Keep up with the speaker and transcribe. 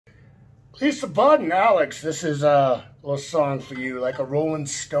Lisa, Bud, and Alex, this is a little song for you, like a Rolling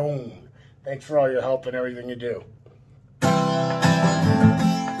Stone. Thanks for all your help and everything you do.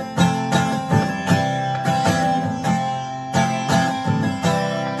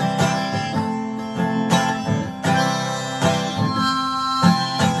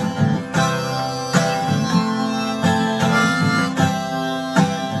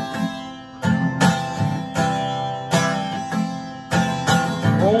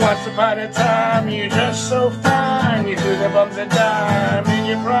 Once upon a time, you're just so fine. You threw the bums a dime in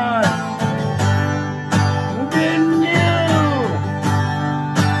your prime, didn't you?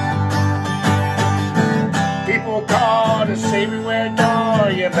 People called to say beware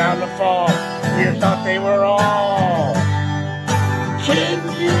door, you're bound to fall. You thought they were all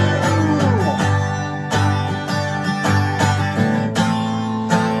kidding you.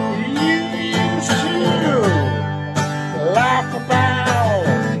 You used to laugh about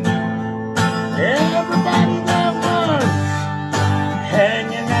everybody that was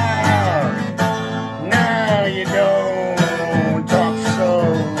hanging out. Now you don't talk so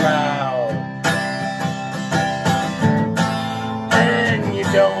loud, and you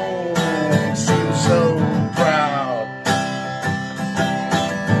don't seem so proud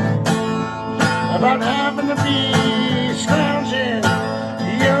about having to be scrounging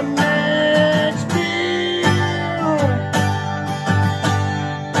your next meal.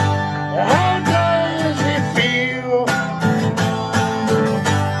 How does it feel?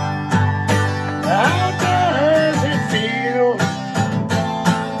 How does it feel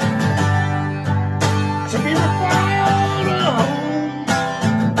to be without a home,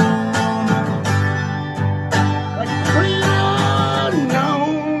 like a great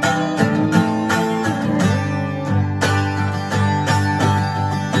unknown?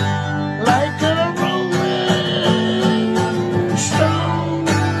 Like a rolling stone.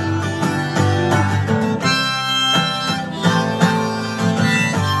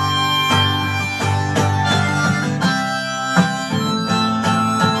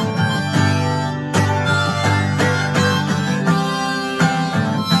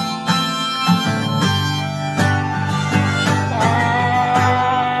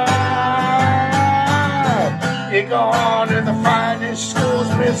 You go on to the finest schools,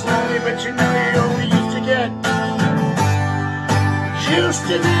 Miss Lonely, but you know you only used to get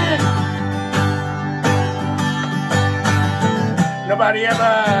Houston in. Nobody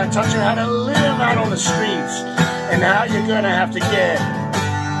ever taught you how to live out on the streets and how you're gonna have to get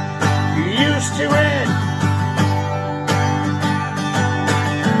used to it.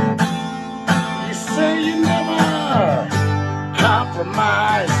 You say you never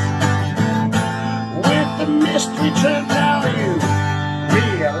compromise with the mystery trip. Now you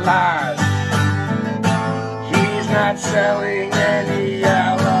realize he's not selling any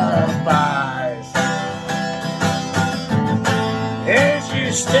alibis. As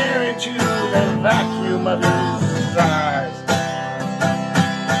you stare into the vacuum of his eyes,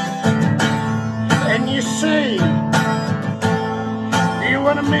 and you say, do you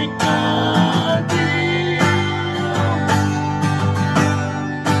want to make a deal?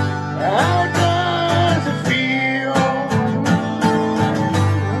 How does it feel?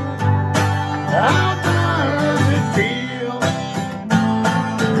 How does it feel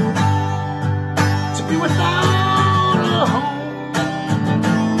to be without a home?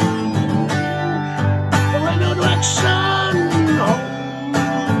 There ain't no direction home,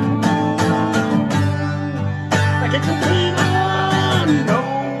 like a complete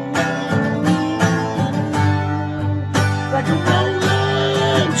unknown, like a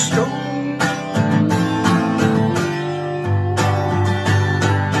rolling stone.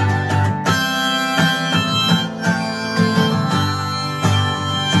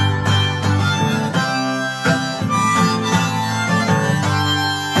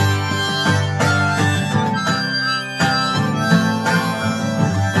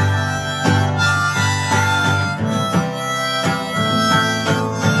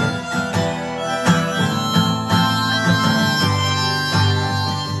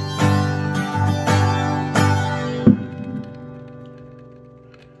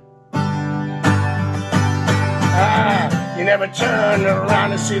 You never turned around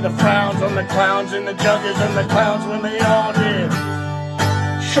to see the frowns on the clowns and the jugglers and the clowns when they all did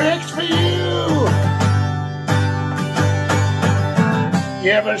tricks for you.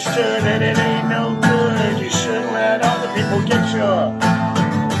 You ever stood that it ain't no good? You shouldn't let other people get your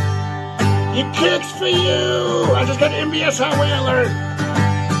kicks for you. I just got MBS highway alert.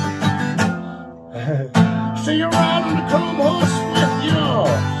 So you're riding on the chrome horse with your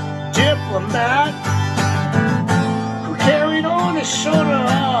diplomat, who carried on his shoulder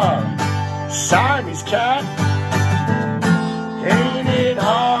Siamese cat. Ain't it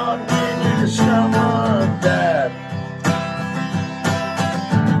hard when you discover that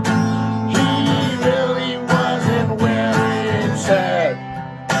he really wasn't where it's at?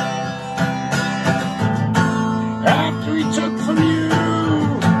 After he took from you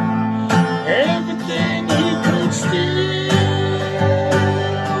everything he could steal,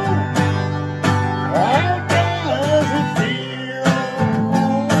 how does it feel?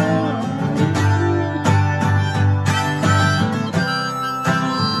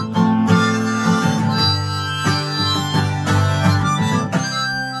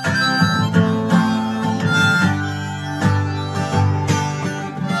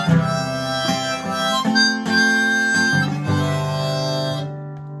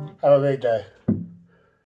 Have a great day.